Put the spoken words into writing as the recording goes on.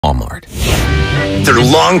Walmart. They're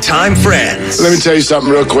longtime friends. Let me tell you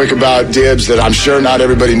something real quick about Dibs that I'm sure not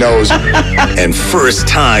everybody knows. And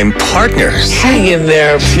first-time partners. Hang in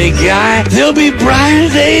there, big guy. There'll be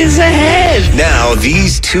brighter days ahead. Now,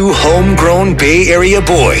 these two homegrown Bay Area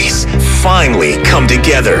boys finally come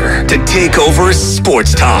together to take over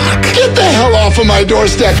sports talk. Get the hell off of my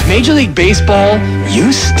doorstep. Major League Baseball,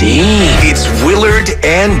 you stink. It's Willard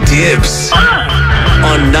and Dibs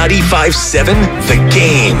on 95.7 The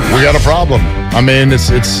Game. We got a problem. I mean,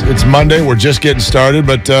 it's Monday. We're just getting started,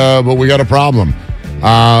 but we got a problem.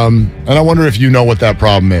 And I wonder if you know what that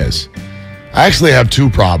problem is. I actually have two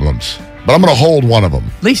problems, but I'm going to hold one of them.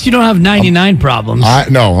 At least you don't have 99 problems.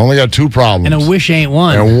 No, I only got two problems. And a wish ain't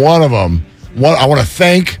one. And one of them, I want to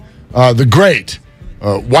thank the great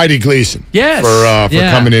Whitey Gleason for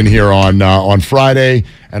coming in here on Friday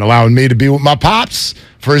and allowing me to be with my pops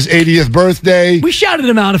for his 80th birthday. We shouted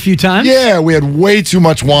him out a few times. Yeah, we had way too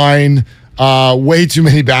much wine, way too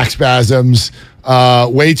many back spasms,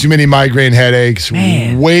 way too many migraine headaches,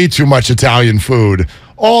 way too much Italian food.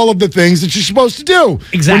 All of the things that you're supposed to do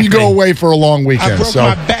when you go away for a long weekend. I broke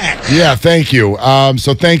my back. Yeah, thank you.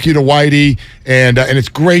 So thank you to Whitey, and it's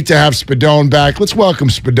great to have Spadone back. Let's welcome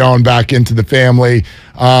Spadone back into the family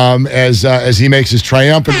as he makes his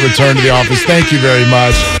triumphant return to the office. Thank you very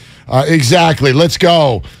much. Exactly. Let's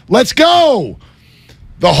go. Let's go.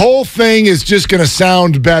 The whole thing is just going to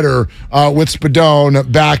sound better with Spadone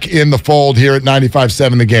back in the fold here at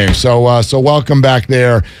 95.7 The Game. So welcome back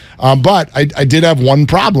there. But I did have one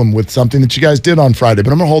problem with something that you guys did on Friday,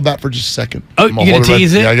 but I'm going to hold that for just a second. Oh, you're going to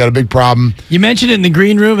tease it? Yeah, I got a big problem. You mentioned it in the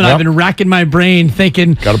green room, and I've been racking my brain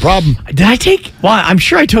thinking. Got a problem. Did I take, I'm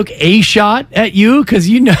sure I took a shot at you because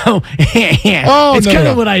it's kind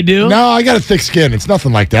of what I do. No, I got a thick skin. It's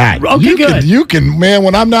nothing like that. Okay, good. You can, man,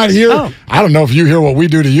 when I'm not here, I don't know if you hear what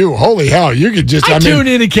we do to you. Holy hell, you could just, I tune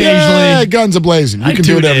in occasionally. Yeah, guns a-blazing. You can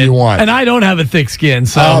do whatever you want. And I don't have a thick skin,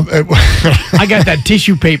 so I got that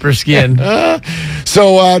tissue paper skin. No,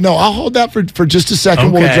 I'll hold that for just a second.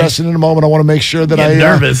 Okay. We'll address it in a moment. I want to make sure that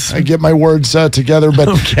I get my words together.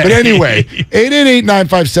 But anyway,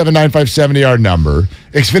 888-957-9570, our number.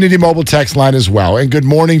 Xfinity Mobile text line as well. And good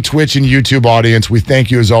morning, Twitch and YouTube audience. We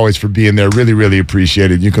thank you, as always, for being there. Really, really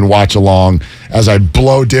appreciate it. You can watch along as I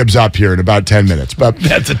blow Dibs up here in about 10 minutes. But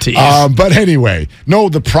that's a tease. But anyway, no,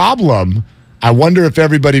 the problem, I wonder if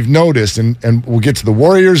everybody's noticed, and we'll get to the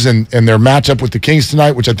Warriors and their matchup with the Kings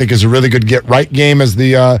tonight, which I think is a really good get-right game, as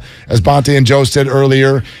Bonte and Joe said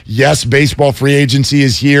earlier. Yes, baseball free agency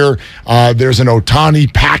is here. There's an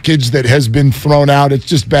Ohtani package that has been thrown out. It's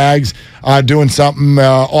just bags doing something.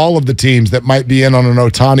 All of the teams that might be in on an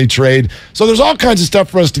Ohtani trade. So there's all kinds of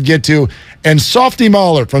stuff for us to get to. And Softy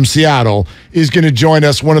Mahler from Seattle is going to join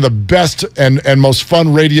us. One of the best and most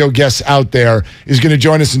fun radio guests out there is going to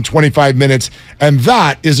join us in 25 minutes. And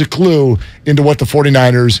that is a clue into what the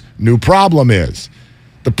 49ers' new problem is.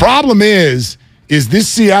 The problem is this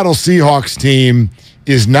Seattle Seahawks team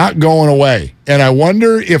is not going away. And I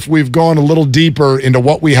wonder if we've gone a little deeper into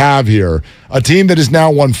what we have here. A team that has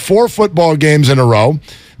now won 4 football games in a row.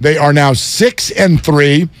 They are now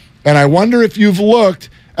 6-3. And I wonder if you've looked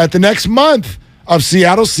at the next month of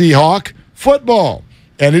Seattle Seahawk football.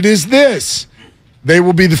 And it is this. They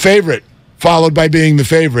will be the favorite, followed by being the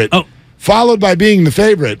favorite. Oh. Followed by being the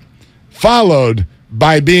favorite. Followed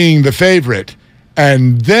by being the favorite.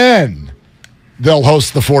 And then they'll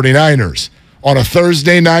host the 49ers on a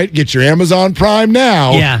Thursday night. Get your Amazon Prime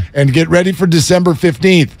now and get ready for December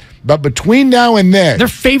 15th. But between now and then... They're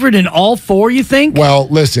favored in all 4, you think? Well,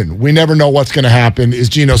 listen, we never know what's going to happen. Is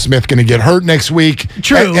Geno Smith going to get hurt next week?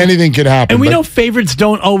 True. Anything could happen. And we know favorites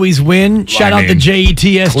don't always win. Shout out the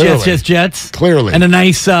JETS, Jets. Clearly. And a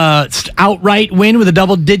nice outright win with a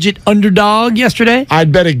double-digit underdog yesterday.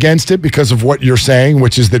 I'd bet against it because of what you're saying,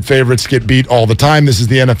 which is that favorites get beat all the time. This is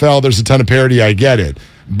the NFL. There's a ton of parity. I get it.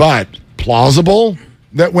 But plausible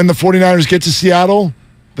that when the 49ers get to Seattle,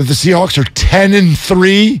 that the Seahawks are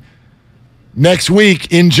 10-3 next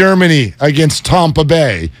week in Germany against Tampa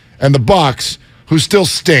Bay, and the Bucs, who still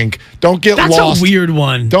stink, don't get lost. That's a weird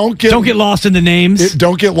one. Don't get lost in the names.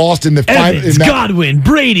 Don't get lost in the Evans, Godwin,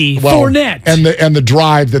 Brady, Fournette, and the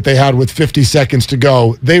drive that they had with 50 seconds to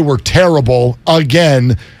go. They were terrible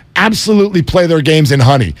again. absolutely play their games in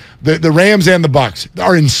honey. The Rams and the Bucs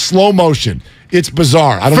are in slow motion. It's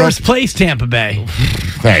bizarre. I don't know. First place, Tampa Bay.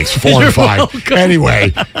 Thanks, 4 and 5.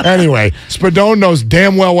 Anyway, Spadone knows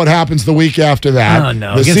damn well what happens the week after that. Oh,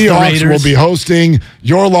 no. The Against Seahawks the will be hosting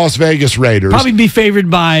your Las Vegas Raiders. Probably be favored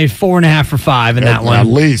by 4.5 or 5 in that one. At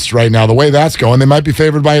least right now, the way that's going, they might be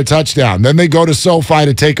favored by a touchdown. Then they go to SoFi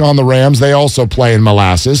to take on the Rams. They also play in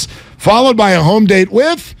Molasses, followed by a home date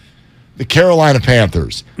with the Carolina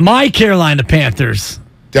Panthers. My Carolina Panthers.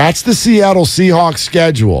 That's the Seattle Seahawks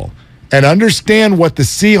schedule. And understand what the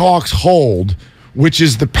Seahawks hold, which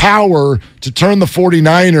is the power to turn the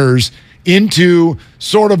 49ers into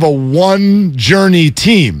sort of a one-journey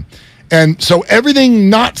team. And so everything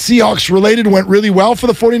not Seahawks related went really well for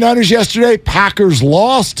the 49ers yesterday. Packers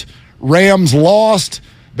lost. Rams lost.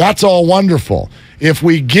 That's all wonderful. If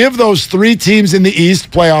we give those 3 teams in the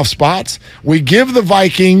East playoff spots, we give the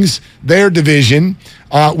Vikings their division,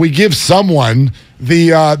 we give someone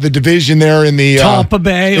the division there in the Tampa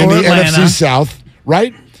Bay in or the Atlanta. NFC South,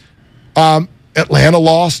 right? Atlanta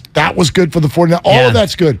lost. That was good for the 49ers. All of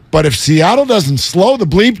that's good. But if Seattle doesn't slow the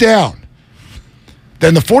bleep down,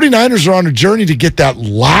 then the 49ers are on a journey to get that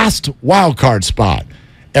last wild card spot.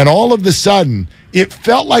 And all of a sudden, it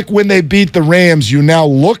felt like when they beat the Rams, you now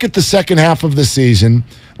look at the second half of the season.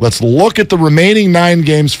 Let's look at the remaining 9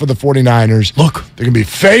 games for the 49ers. Look. They're going to be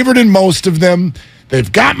favored in most of them. They've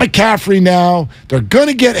got McCaffrey now. They're going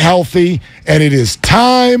to get healthy, and it is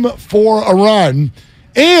time for a run.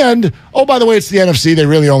 And, oh, by the way, it's the NFC. They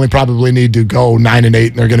really only probably need to go 9-8, and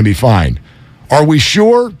they're going to be fine. Are we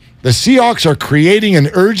sure? The Seahawks are creating an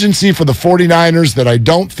urgency for the 49ers that I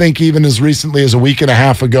don't think even as recently as a week and a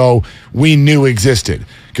half ago we knew existed,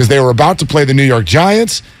 because they were about to play the New York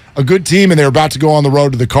Giants, a good team, and they were about to go on the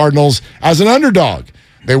road to the Cardinals as an underdog.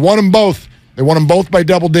 They won them both. They won them both by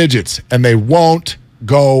double digits, and they won't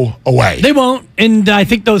go away. They won't. And I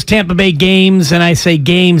think those Tampa Bay games, and I say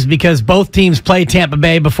games because both teams play Tampa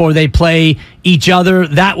Bay before they play each other,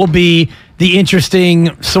 that will be the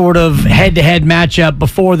interesting sort of head-to-head matchup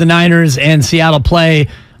before the Niners and Seattle play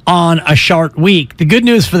on a short week. The good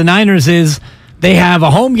news for the Niners is they have a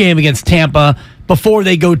home game against Tampa before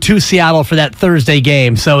they go to Seattle for that Thursday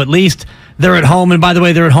game. So at least they're at home. And by the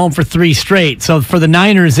way, they're at home for 3 straight. So for the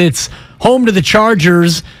Niners, it's home to the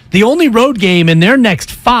Chargers, the only road game in their next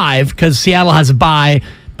 5, because Seattle has a bye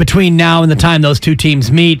between now and the time those 2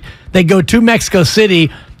 teams meet. They go to Mexico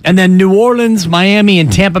City, and then New Orleans, Miami,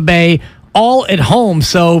 and Tampa Bay all at home.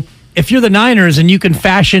 So if you're the Niners and you can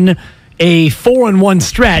fashion a 4-1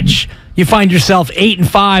 stretch, you find yourself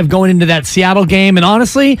 8-5 going into that Seattle game. And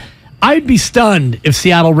honestly, I'd be stunned if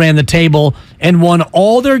Seattle ran the table and won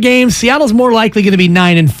all their games. Seattle's more likely going to be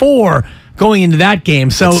 9-4 going into that game.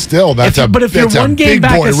 So but still, if you're one game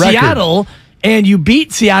back of Seattle and you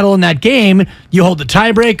beat Seattle in that game, you hold the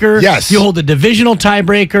tiebreaker. Yes. You hold the divisional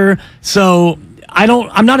tiebreaker. So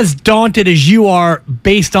I'm not as daunted as you are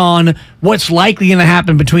based on what's likely going to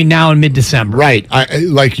happen between now and mid-December. Right.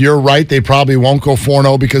 You're right. They probably won't go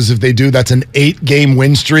 4-0 because if they do, that's an 8-game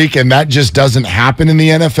win streak, and that just doesn't happen in the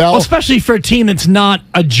NFL. Well, especially for a team that's not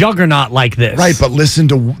a juggernaut like this. Right, but listen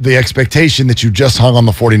to the expectation that you just hung on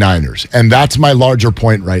the 49ers, and that's my larger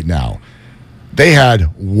point right now. They had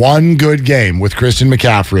one good game with Christian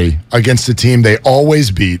McCaffrey against a team they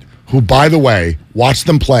always beat, who, by the way, watch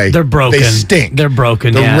them play. They're broken. They stink. They're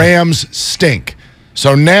broken, The Rams stink.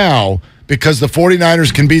 So now, because the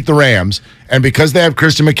 49ers can beat the Rams, and because they have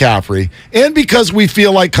Christian McCaffrey, and because we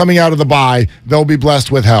feel like coming out of the bye, they'll be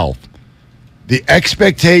blessed with health, the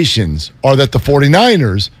expectations are that the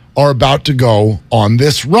 49ers are about to go on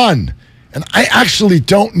this run. And I actually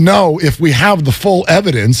don't know if we have the full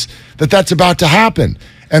evidence that that's about to happen.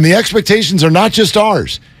 And the expectations are not just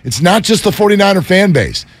ours. It's not just the 49er fan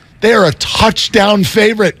base. They are a touchdown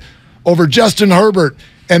favorite over Justin Herbert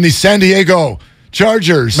and the San Diego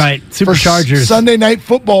Chargers. Right, Superchargers. For Sunday Night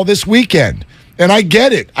Football this weekend. And I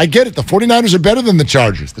get it. The 49ers are better than the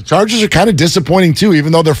Chargers. The Chargers are kind of disappointing too,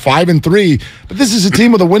 even though they're 5-3. But this is a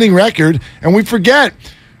team with a winning record, and we forget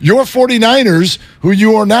your 49ers, who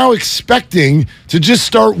you are now expecting to just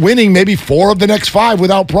start winning maybe 4 of the next 5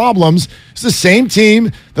 without problems, is the same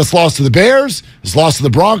team that's lost to the Bears, has lost to the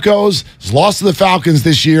Broncos, has lost to the Falcons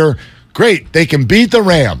this year. Great. They can beat the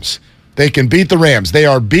Rams. They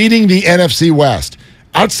are beating the NFC West.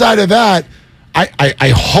 Outside of that,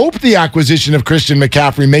 I hope the acquisition of Christian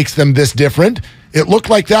McCaffrey makes them this different. It looked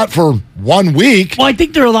like that for 1 week. Well, I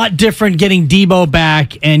think they're a lot different getting Debo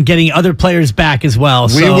back and getting other players back as well.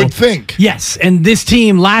 We would think. Yes, and this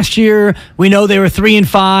team last year, we know they were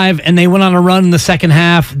 3-5, and they went on a run in the second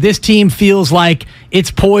half. This team feels like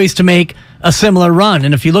it's poised to make a similar run.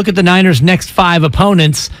 And if you look at the Niners' next 5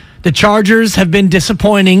 opponents, the Chargers have been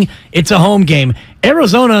disappointing. It's a home game.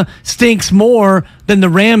 Arizona stinks more than the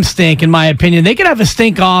Rams stink, in my opinion. They could have a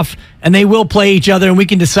stink off, and they will play each other, and we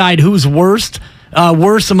can decide who's worse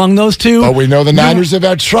among those two. But we know the Niners have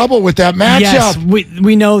had trouble with that matchup. Yes,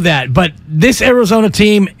 we know that. But this Arizona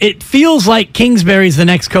team, it feels like Kingsbury's the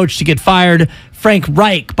next coach to get fired. Frank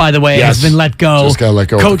Reich, by the way, has been let go. Just got let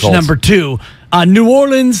go. Coach number 2. New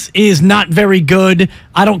Orleans is not very good.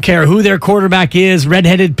 I don't care who their quarterback is,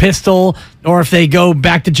 redheaded pistol, or if they go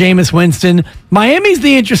back to Jameis Winston. Miami's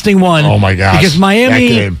the interesting one. Oh my gosh. Because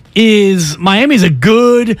Miami's a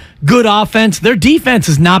good offense. Their defense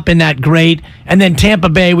has not been that great. And then Tampa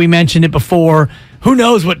Bay, we mentioned it before. Who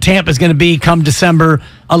knows what Tampa's going to be come December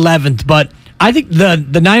 11th. But I think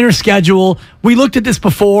the Niners schedule, we looked at this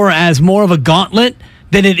before as more of a gauntlet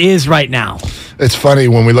than it is right now. It's funny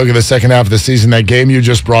when we look at the second half of the season, that game you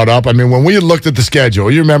just brought up. I mean, when we looked at the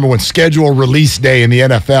schedule, you remember when schedule release day in the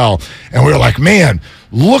NFL, and we were like, man,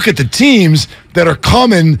 look at the teams that are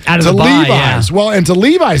coming to Levi's. Yeah. Well, and to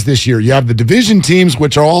Levi's this year, you have the division teams,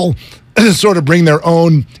 which are all sort of bring their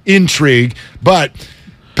own intrigue. But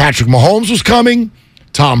Patrick Mahomes was coming.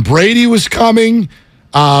 Tom Brady was coming.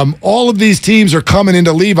 All of these teams are coming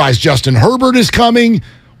into Levi's. Justin Herbert is coming.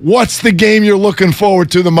 What's the game you're looking forward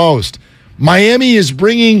to the most? Miami is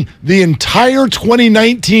bringing the entire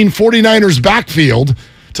 2019 49ers backfield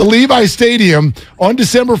to Levi Stadium on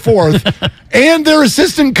December 4th, and their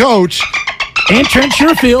assistant coach. And Trent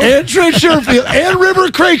Sherfield. And River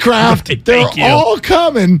Craycraft. They're all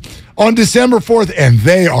coming on December 4th, and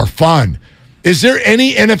they are fun. Is there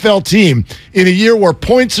any NFL team in a year where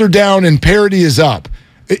points are down and parity is up?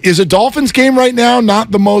 Is a Dolphins game right now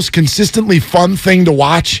not the most consistently fun thing to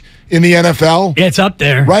watch in the NFL? It's up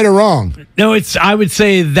there. Right or wrong? No, I would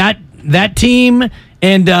say that team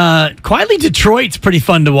and quietly Detroit's pretty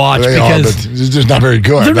fun to watch because it's just not very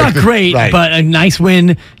good. They're not great, right. But a nice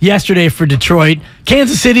win yesterday for Detroit.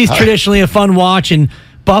 Kansas City's traditionally a fun watch, and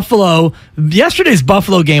Buffalo, yesterday's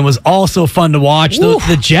Buffalo game was also fun to watch.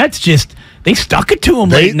 The Jets they stuck it to them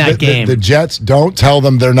late in that game. The Jets, don't tell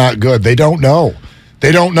them they're not good. They don't know.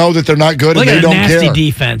 They don't know that they're not good, and they don't care. Nasty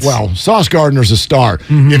defense. Well, Sauce Gardner's a star.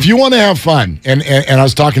 Mm-hmm. If you want to have fun, and I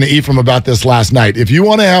was talking to Ephraim about this last night, if you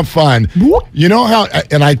want to have fun, you know how,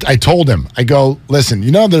 and I told him, I go, listen,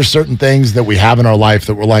 there's certain things that we have in our life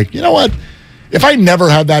that we're like, you know what? If I never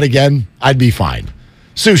had that again, I'd be fine.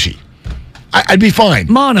 Sushi. I'd be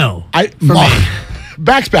fine. Mono. Me.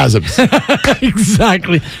 Back spasms.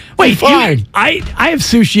 Exactly. Wait, fine. I have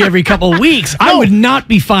sushi every couple of weeks. No. I would not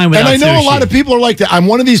be fine without sushi. And I know a lot of people are like that. I'm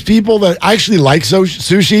one of these people that I actually like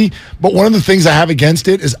sushi, but one of the things I have against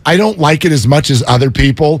it is I don't like it as much as other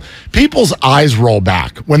people. People's eyes roll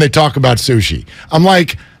back when they talk about sushi. I'm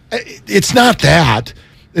like, it's not that.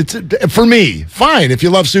 It's for me, fine if you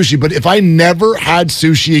love sushi, but if I never had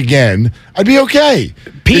sushi again, I'd be okay.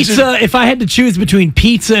 Pizza, if I had to choose between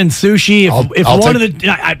pizza and sushi,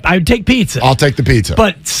 I would take pizza. I'll take the pizza.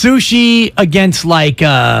 But sushi against like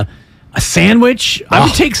a sandwich, I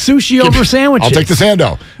would take sushi over sandwiches. I'll take the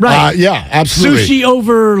sando. Right. Yeah, absolutely. Sushi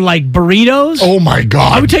over like burritos. Oh my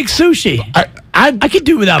God. I would take sushi. I could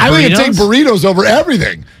do without burritos. I would take burritos over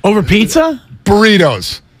everything. Over pizza?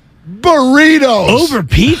 Burritos over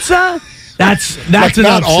pizza. That's like an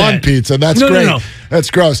not upset. On pizza. That's great. No. That's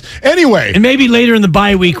gross. Anyway, and maybe later in the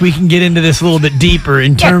bye week we can get into this a little bit deeper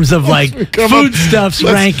in terms of like foodstuffs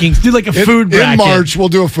rankings. Do like a food bracket in March. We'll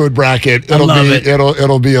do a food bracket.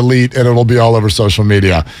 It'll be elite and it'll be all over social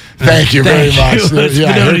media. Thank you very much.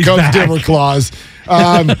 Here comes Dimmer Claus.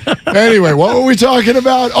 Anyway, what were we talking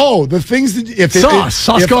about? Oh, the things that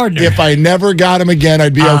Sauce Gardner. If I never got him again,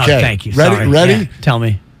 I'd be okay. Thank you. Ready? Yeah, tell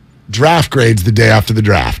me. Draft grades the day after the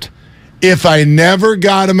draft. If I never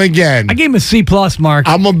got him again, I gave him a C+, Mark.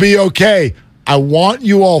 I'm gonna be okay. I want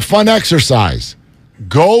you all fun exercise.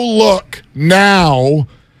 Go look now.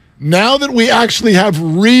 Now that we actually have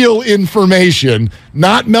real information,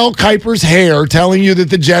 not Mel Kiper's hair telling you that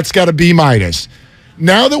the Jets got a B-.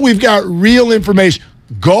 Now that we've got real information,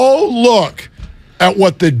 go look at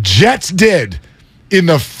what the Jets did in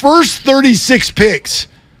the first 36 picks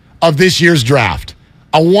of this year's draft.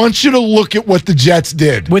 I want you to look at what the Jets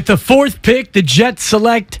did. With the 4th pick, the Jets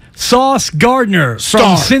select Sauce Gardner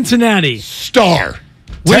from Cincinnati. Star.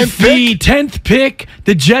 With the 10th pick,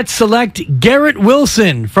 the Jets select Garrett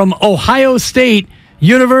Wilson from Ohio State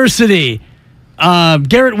University.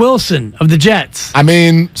 Garrett Wilson of the Jets. I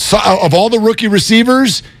mean, of all the rookie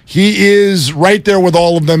receivers, he is right there with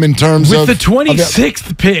all of them in terms of... With the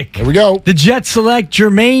 26th pick. There we go. The Jets select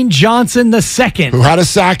Jermaine Johnson II. Who had a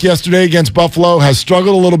sack yesterday against Buffalo, has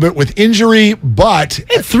struggled a little bit with injury, but...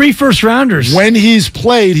 And 3 first-rounders. When he's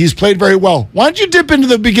played very well. Why don't you dip into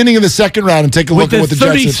the beginning of the second round and take a look at what the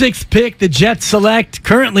Jets... With the 36th pick, the Jets select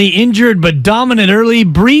currently injured but dominant early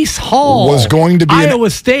Breece Hall. Was going to be Iowa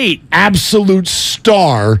State. Absolute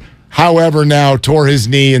star. However, now tore his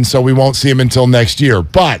knee, and so we won't see him until next year.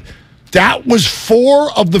 But that was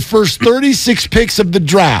 4 of the first 36 picks of the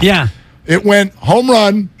draft. Yeah. It went home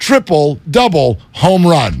run, triple, double, home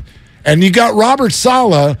run. And you got Robert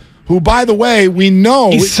Saleh, who, by the way, we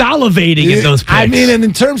know... He's salivating at those picks. I mean, and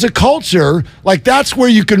in terms of culture, like that's where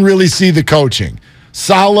you can really see the coaching.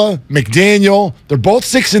 Saleh, McDaniel, they're both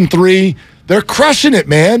 6-3. They're crushing it,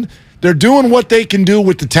 man. They're doing what they can do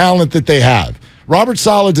with the talent that they have. Robert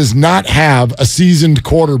Saleh does not have a seasoned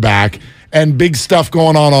quarterback and big stuff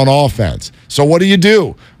going on offense. So what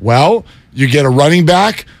do? Well, you get a running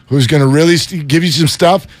back who's going to really give you some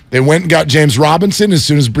stuff. They went and got James Robinson as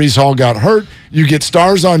soon as Breece Hall got hurt. You get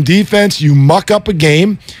stars on defense. You muck up a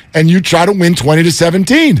game, and you try to win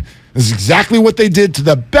 20-17. This is exactly what they did to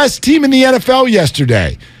the best team in the NFL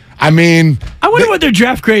yesterday. I mean... I wonder what their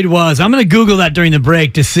draft grade was. I'm going to Google that during the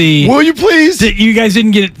break to see... Will you please? You guys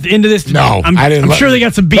didn't get into this? No, I didn't. I'm sure they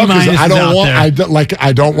got some B-minuses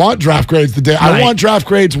I don't want draft grades today. Right. I want draft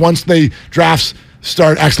grades once the drafts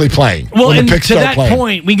start actually playing. Well, and to that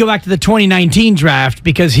point, we go back to the 2019 draft,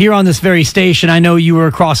 because here on this very station, I know you were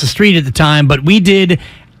across the street at the time, but we did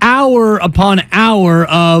hour upon hour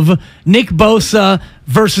of Nick Bosa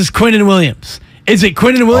versus Quinnen Williams. Is it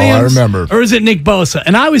Quinnen Williams? I remember. Or is it Nick Bosa?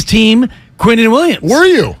 And I was team Quinnen Williams. Were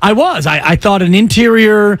you? I was. I thought an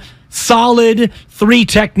interior, solid 3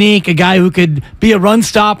 technique, a guy who could be a run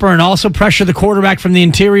stopper and also pressure the quarterback from the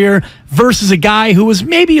interior, versus a guy who was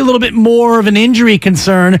maybe a little bit more of an injury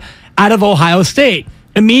concern out of Ohio State.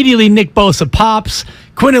 Immediately, Nick Bosa pops.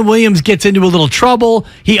 Quinnen Williams gets into a little trouble.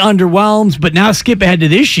 He underwhelms, but now skip ahead to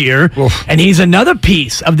this year, and he's another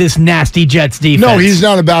piece of this nasty Jets defense. No, he's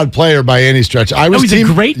not a bad player by any stretch. He's a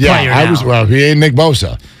great player now. Well, he ain't Nick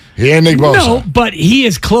Bosa. No, but he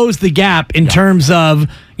has closed the gap in terms of,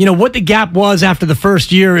 what the gap was after the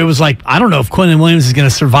first year. It was like, I don't know if Quinnen Williams is going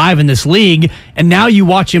to survive in this league, and now you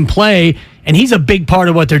watch him play, and he's a big part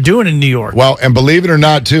of what they're doing in New York. Well, and believe it or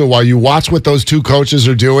not, too, while you watch what those 2 coaches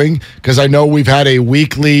are doing, because I know we've had a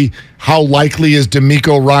weekly how likely is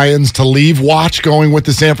DeMeco Ryans to leave watch going with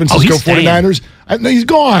the San Francisco 49ers. He's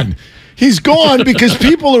gone. He's gone because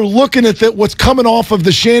people are looking at what's coming off of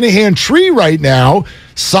the Shanahan tree right now.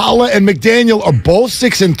 Saleh and McDaniel are both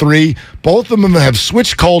 6-3. Both of them have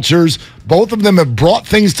switched cultures. Both of them have brought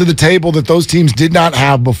things to the table that those teams did not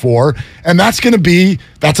have before. And that's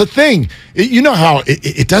a thing. You know how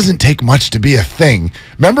it doesn't take much to be a thing.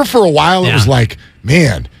 Remember for a while it was like,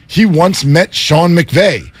 man, he once met Sean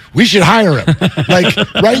McVay. We should hire him.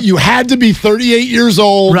 Right? You had to be 38 years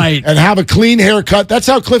old and have a clean haircut. That's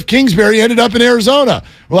how Cliff Kingsbury ended up in Arizona.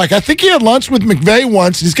 We're like, I think he had lunch with McVay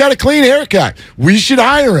once. He's got a clean haircut. We should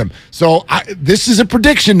hire him. So this is a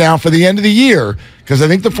prediction now for the end of the year, because I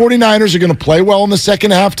think the 49ers are going to play well in the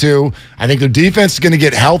second half, too. I think their defense is going to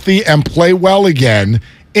get healthy and play well again.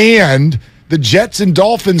 And the Jets and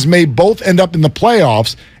Dolphins may both end up in the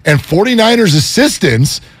playoffs, and 49ers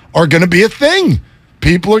assistants are going to be a thing.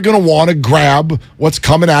 People are going to want to grab what's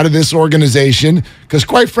coming out of this organization because,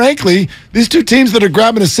 quite frankly, these 2 teams that are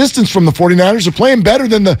grabbing assistance from the 49ers are playing better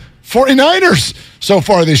than the 49ers so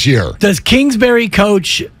far this year. Does Kingsbury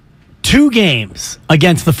coach 2 games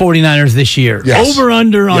against the 49ers this year? Yes.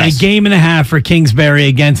 Over-under on a game and a half for Kingsbury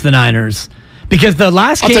against the Niners. Because the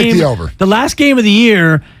last game, the last game of the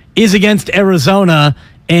year is against Arizona,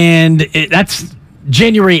 and that's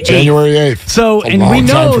January 8th. So, and we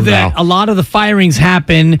know that a lot of the firings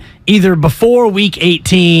happen either before Week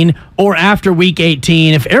 18 or after Week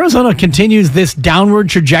 18. If Arizona continues this downward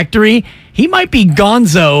trajectory, he might be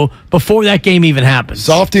gonzo before that game even happens.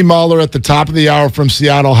 Softy Mahler at the top of the hour from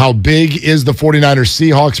Seattle. How big is the 49ers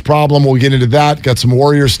Seahawks problem? We'll get into that. Got some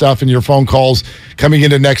Warrior stuff in your phone calls coming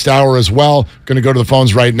into next hour as well. Going to go to the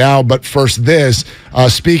phones right now. But first this,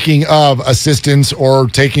 speaking of assistants or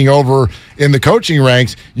taking over in the coaching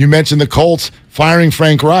ranks, you mentioned the Colts firing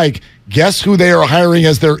Frank Reich. Guess who they are hiring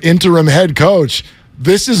as their interim head coach?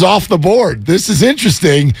 This is off the board. This is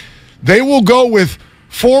interesting. They will go with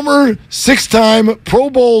former 6-time Pro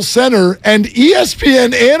Bowl center and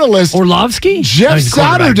ESPN analyst Orlovsky? Jeff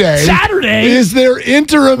Saturday is their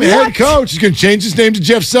interim head coach. He's going to change his name to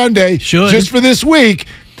Jeff Sunday just for this week.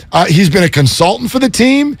 He's been a consultant for the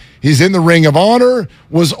team. He's in the Ring of Honor,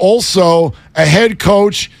 was also a head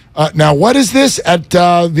coach. Now, what is this? At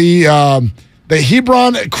the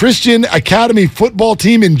Hebron Christian Academy football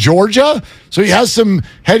team in Georgia. So he has some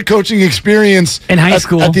head coaching experience in high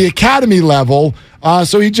school at the academy level.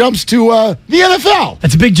 So he jumps to the NFL.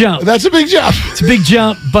 That's a big jump. It's a big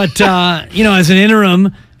jump, but as an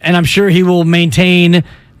interim, and I'm sure he will maintain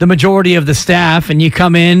the majority of the staff, and you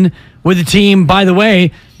come in with a team, by the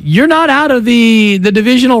way, you're not out of the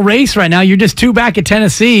divisional race right now. You're just 2 back at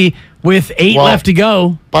Tennessee with 8 left to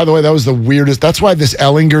go. By the way, that was the weirdest. That's why this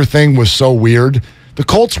Ellinger thing was so weird. The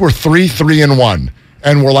Colts were 3-3-1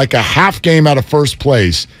 and were like a half game out of first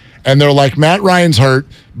place. And they're like, Matt Ryan's hurt,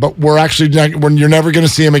 but we're actually you're never going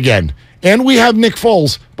to see him again. And we have Nick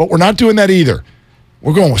Foles, but we're not doing that either.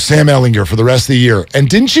 We're going with Sam Ellinger for the rest of the year. And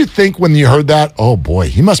didn't you think when you heard that, oh boy,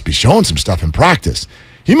 he must be showing some stuff in practice.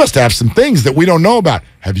 He must have some things that we don't know about.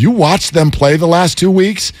 Have you watched them play the last 2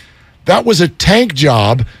 weeks? That was a tank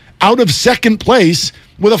job out of second place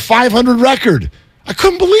with a 500 record. I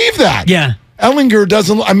couldn't believe that. Yeah. Ellinger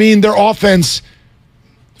their offense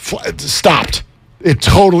stopped.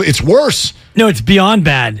 It's worse. No, it's beyond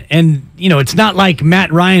bad. And, it's not like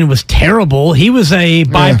Matt Ryan was terrible. He was a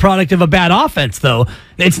byproduct of a bad offense, though.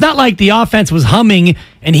 It's not like the offense was humming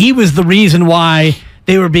and he was the reason why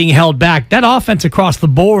they were being held back. That offense across the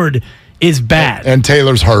board is bad. And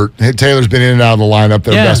Taylor's hurt. Taylor's been in and out of the lineup,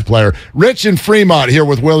 their best player. Rich in Fremont here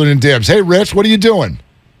with Willard and Dibs. Hey, Rich, what are you doing?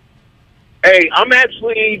 Hey, I'm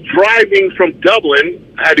actually driving from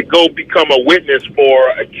Dublin. I had to go become a witness for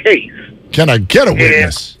a case. Can I get a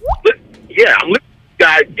witness? I'm listening,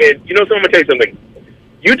 guys, and I'm going to tell you something.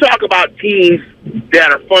 You talk about teams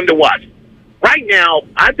that are fun to watch. Right now,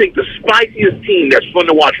 I think the spiciest team that's fun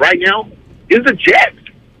to watch right now is the Jets.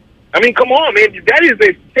 I mean, come on, man. That is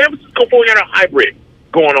a San Francisco 49er hybrid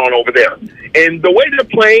going on over there. And the way they're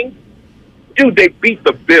playing, dude, they beat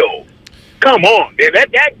the Bills. Come on, man.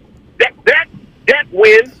 That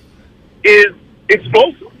win is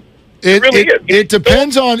explosive. It really is. It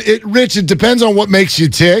depends on it, Rich. It depends on what makes you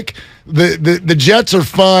tick. The Jets are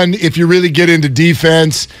fun if you really get into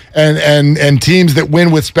defense and teams that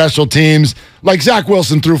win with special teams. Like Zach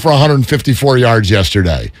Wilson threw for 154 yards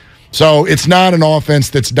yesterday. So it's not an offense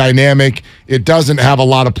that's dynamic. It doesn't have a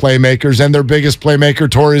lot of playmakers, and their biggest playmaker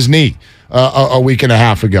tore his knee a week and a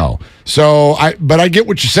half ago. So I get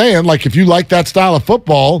what you're saying. Like, if you like that style of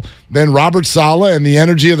football, then Robert Saleh and the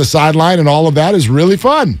energy of the sideline and all of that is really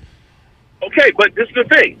fun. Okay, but this is the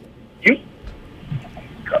thing.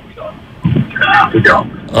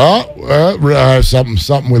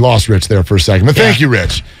 Something we lost Rich there for a second. But thank you,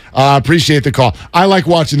 Rich. Appreciate the call. I like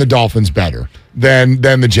watching the Dolphins better than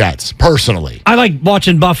the Jets, personally. I like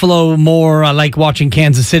watching Buffalo more. I like watching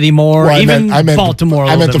Kansas City more. Well, I meant Baltimore.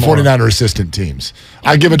 I meant the 49er assistant teams.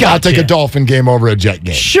 I'll take a Dolphin game over a Jet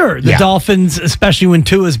game. Sure, the Dolphins, especially when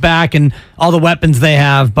Tua's back and all the weapons they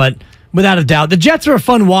have. But without a doubt, the Jets are a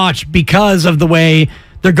fun watch because of the way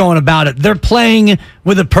they're going about it. They're playing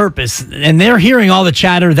with a purpose, and they're hearing all the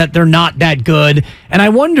chatter that they're not that good. And I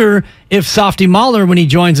wonder if Softy Mahler, when he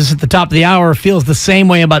joins us at the top of the hour, feels the same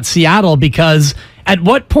way about Seattle, because at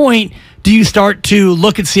what point do you start to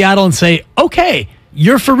look at Seattle and say, okay,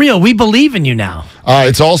 you're for real. We believe in you now.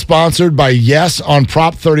 It's all sponsored by Yes on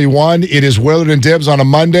Prop 31. It is Willard and Dibs on a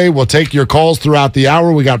Monday. We'll take your calls throughout the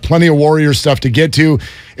hour. We got plenty of Warriors stuff to get to.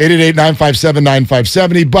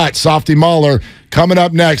 888-957-9570. But Softy Mahler coming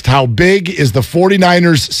up next. How big is the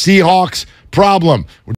 49ers Seahawks problem?